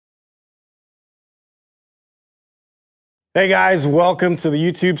Hey guys, welcome to the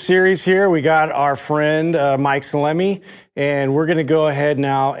YouTube series here. We got our friend Mike Salemi, and we're going to go ahead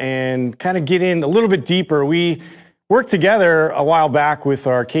now and kind of get in a little bit deeper. We worked together a while back with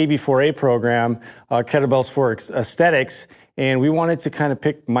our KB4A program, Kettlebells for Aesthetics, and we wanted to kind of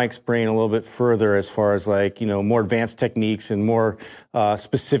pick Mike's brain a little bit further as far as more advanced techniques and more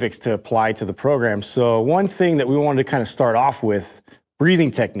specifics to apply to the program. So one thing that we wanted to kind of start off with,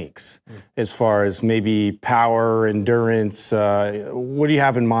 breathing techniques, as far as maybe power, endurance. What do you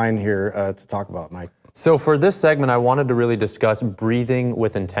have in mind here to talk about, Mike? So for this segment, I wanted to really discuss breathing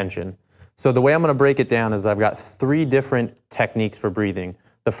with intention. So the way I'm going to break it down is I've got 3 different techniques for breathing.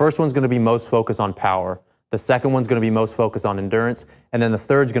 The first one's going to be most focused on power. The second one's going to be most focused on endurance. And then the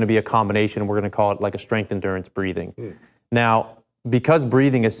third's going to be a combination. We're going to call it like a strength endurance breathing. Now, because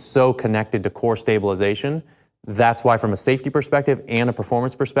breathing is so connected to core stabilization, that's why from a safety perspective and a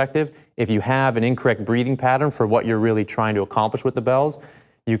performance perspective, if you have an incorrect breathing pattern for what you're really trying to accomplish with the bells,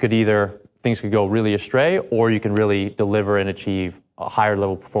 you could things could go really astray, or you can really deliver and achieve a higher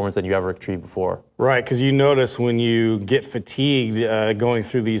level performance than you ever achieved before. Right, because you notice when you get fatigued going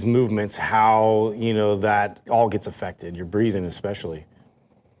through these movements, how that all gets affected, your breathing especially.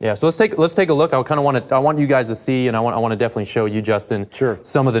 Yeah, so let's take a look. I want you guys to see, and I want to definitely show you, Justin,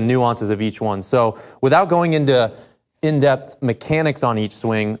 some of the nuances of each one. So without going into in-depth mechanics on each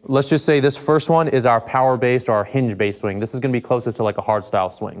swing, let's just say this first one is our power-based or our hinge-based swing. This is going to be closest to like a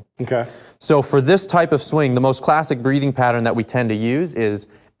hard-style swing. Okay. So for this type of swing, the most classic breathing pattern that we tend to use is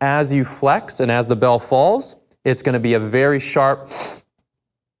as you flex and as the bell falls, it's going to be a very sharp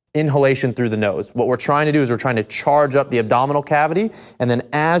inhalation through the nose. What we're trying to do is we're trying to charge up the abdominal cavity, and then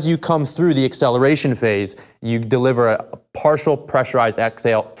as you come through the acceleration phase, you deliver a partial pressurized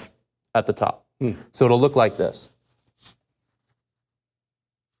exhale at the top. So it'll look like this.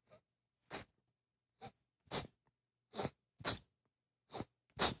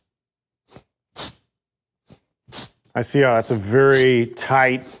 I see how that's a very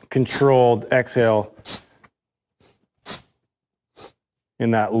tight, controlled exhale in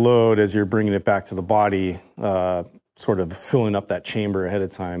that load as you're bringing it back to the body, sort of filling up that chamber ahead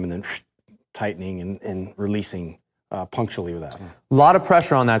of time and then tightening and releasing punctually with that. A lot of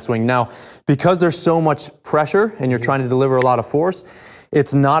pressure on that swing. Now, because there's so much pressure and you're trying to deliver a lot of force,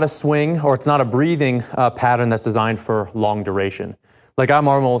 it's not a swing or it's not a breathing pattern that's designed for long duration. Like I'm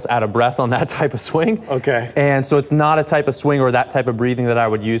almost out of breath on that type of swing. Okay. And so it's not a type of swing or that type of breathing that I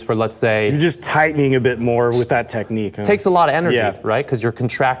would use for, let's say... You're just tightening a bit more with that technique. Huh? Takes a lot of energy, right? Because you're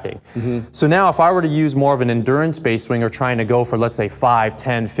contracting. So now if I were to use more of an endurance-based swing or trying to go for, let's say, 5,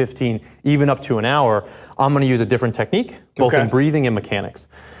 10, 15, even up to an hour, I'm going to use a different technique, both in breathing and mechanics.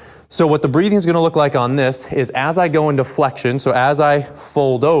 So what the breathing is going to look like on this is as I go into flexion, so as I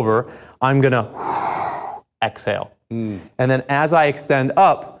fold over, I'm going to exhale. And then as I extend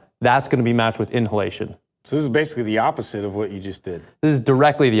up, that's going to be matched with inhalation. So this is basically the opposite of what you just did. This is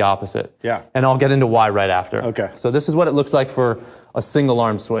directly the opposite. Yeah. And I'll get into why right after. Okay. So this is what it looks like for a single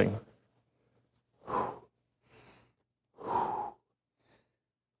arm swing.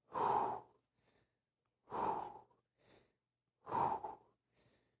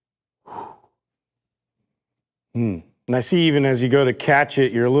 And I see even as you go to catch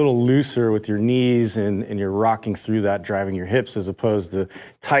it, you're a little looser with your knees and you're rocking through that, driving your hips as opposed to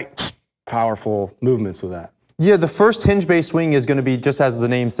tight, powerful movements with that. Yeah, the first hinge-based swing is going to be, just as the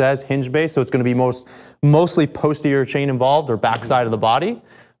name says, hinge-based. So it's going to be mostly posterior chain involved or backside of the body,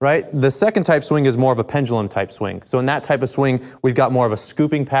 right? The second type swing is more of a pendulum type swing. So in that type of swing, we've got more of a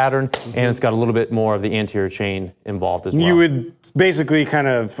scooping pattern and it's got a little bit more of the anterior chain involved as well. You would basically kind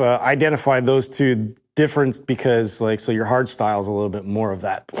of identify those two difference because so your hard style is a little bit more of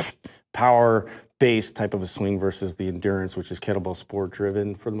that power-based type of a swing versus the endurance, which is kettlebell sport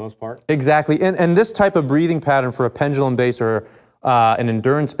driven for the most part. Exactly, and this type of breathing pattern for a pendulum-based or an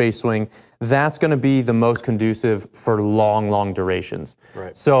endurance-based swing, that's going to be the most conducive for long durations.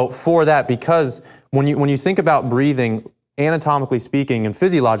 Right. So for that, because when you think about breathing, anatomically speaking and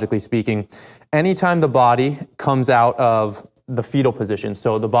physiologically speaking, anytime the body comes out of the fetal position,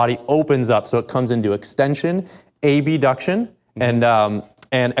 so the body opens up, so it comes into extension, abduction, and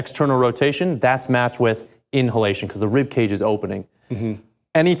external rotation, that's matched with inhalation because the rib cage is opening.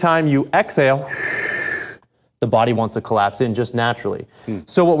 Anytime you exhale, the body wants to collapse in just naturally.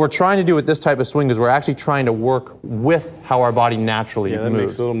 So what we're trying to do with this type of swing is we're actually trying to work with how our body naturally moves. Yeah, that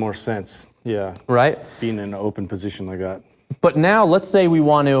makes a little more sense. Yeah. Right? Being in an open position like that. But now let's say we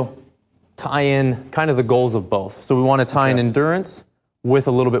want to tie in kind of the goals of both. So we want to tie in endurance with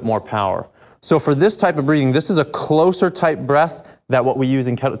a little bit more power. So for this type of breathing, this is a closer type breath that what we use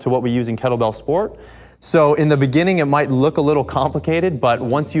in kettlebell sport. So in the beginning, it might look a little complicated, but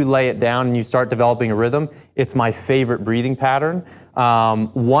once you lay it down and you start developing a rhythm, it's my favorite breathing pattern.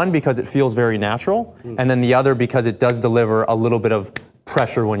 One, because it feels very natural, and then the other, because it does deliver a little bit of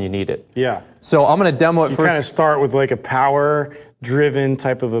pressure when you need it. Yeah. So I'm going to demo it first. You kind of start with like a power-driven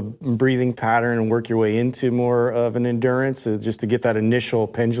type of a breathing pattern and work your way into more of an endurance, just to get that initial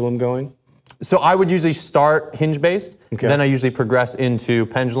pendulum going. So I would usually start hinge-based, Okay. then I usually progress into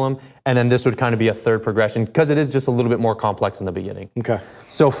pendulum, and then this would kind of be a third progression because it is just a little bit more complex in the beginning. Okay.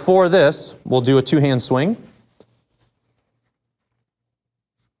 So for this, we'll do a two-hand swing.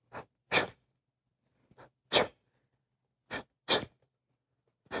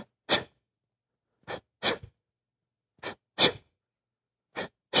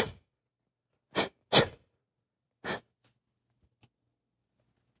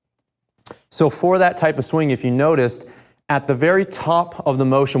 So for that type of swing, if you noticed, at the very top of the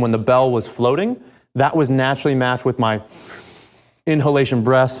motion when the bell was floating, that was naturally matched with my inhalation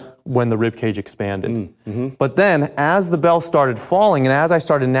breath when the rib cage expanded. But then as the bell started falling and as I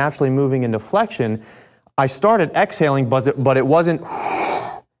started naturally moving into flexion, I started exhaling, but it wasn't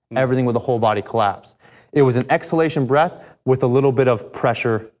everything with the whole body collapse. It was an exhalation breath with a little bit of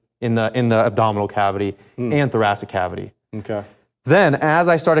pressure in the abdominal cavity and thoracic cavity. Okay. Then, as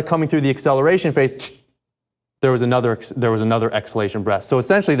I started coming through the acceleration phase, there was another exhalation breath. So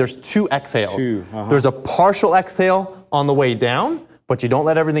essentially, there's two exhales. There's a partial exhale on the way down, but you don't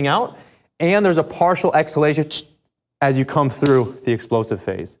let everything out, and there's a partial exhalation as you come through the explosive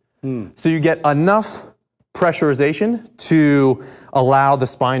phase. So you get enough pressurization to allow the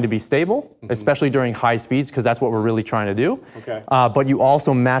spine to be stable, especially during high speeds, because that's what we're really trying to do. Okay. But you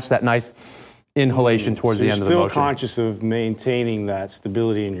also match that nice inhalation towards the end of the motion. You're still conscious of maintaining that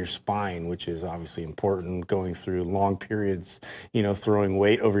stability in your spine, which is obviously important going through long periods, you know, throwing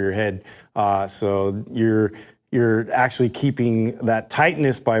weight over your head. So you're actually keeping that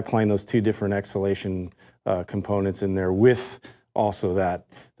tightness by applying those two different exhalation components in there with also that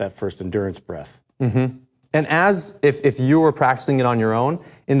first endurance breath. And if you were practicing it on your own,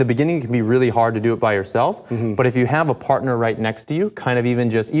 in the beginning it can be really hard to do it by yourself. But if you have a partner right next to you, kind of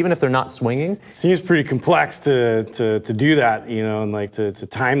even if they're not swinging. Seems pretty complex to do that, you know, and like to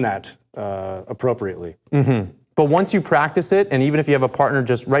time that appropriately. But once you practice it, and even if you have a partner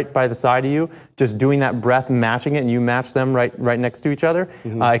just right by the side of you, just doing that breath, matching it, and you match them right next to each other,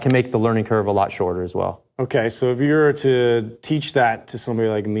 it can make the learning curve a lot shorter as well. Okay, so if you were to teach that to somebody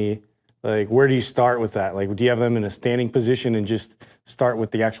like me, like, where do you start with that? Like, do you have them in a standing position and just start with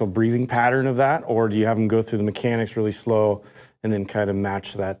the actual breathing pattern of that? Or do you have them go through the mechanics really slow and then kind of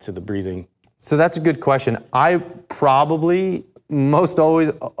match that to the breathing? So that's a good question. I probably, most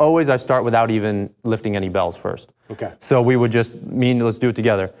always I start without even lifting any bells first. Okay. So we would just let's do it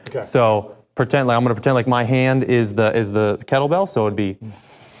together. Okay. So I'm gonna pretend like my hand is the kettlebell, so it'd be.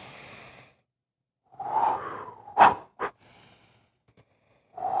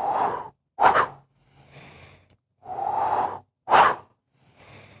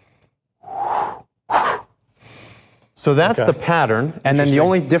 So that's the pattern, and then the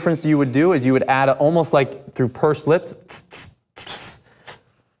only difference you would do is you would add almost like through pursed lips.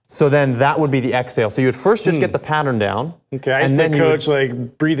 So then that would be the exhale. So you would first just get the pattern down. Okay, I think coach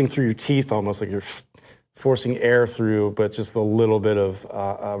like breathing through your teeth, almost like you're forcing air through, but just a little bit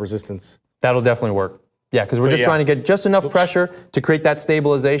of resistance. That'll definitely work. Yeah, because we're just trying to get just enough pressure to create that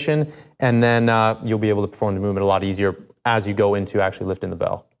stabilization, and then you'll be able to perform the movement a lot easier as you go into actually lifting the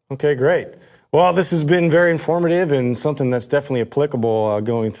bell. Okay, great. Well, this has been very informative and something that's definitely applicable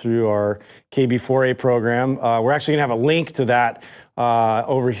going through our KB4A program. We're actually going to have a link to that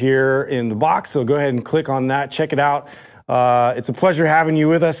over here in the box, so go ahead and click on that, check it out. It's a pleasure having you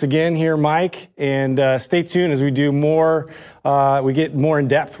with us again here, Mike, and stay tuned as we do more, we get more in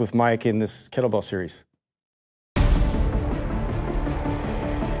depth with Mike in this kettlebell series.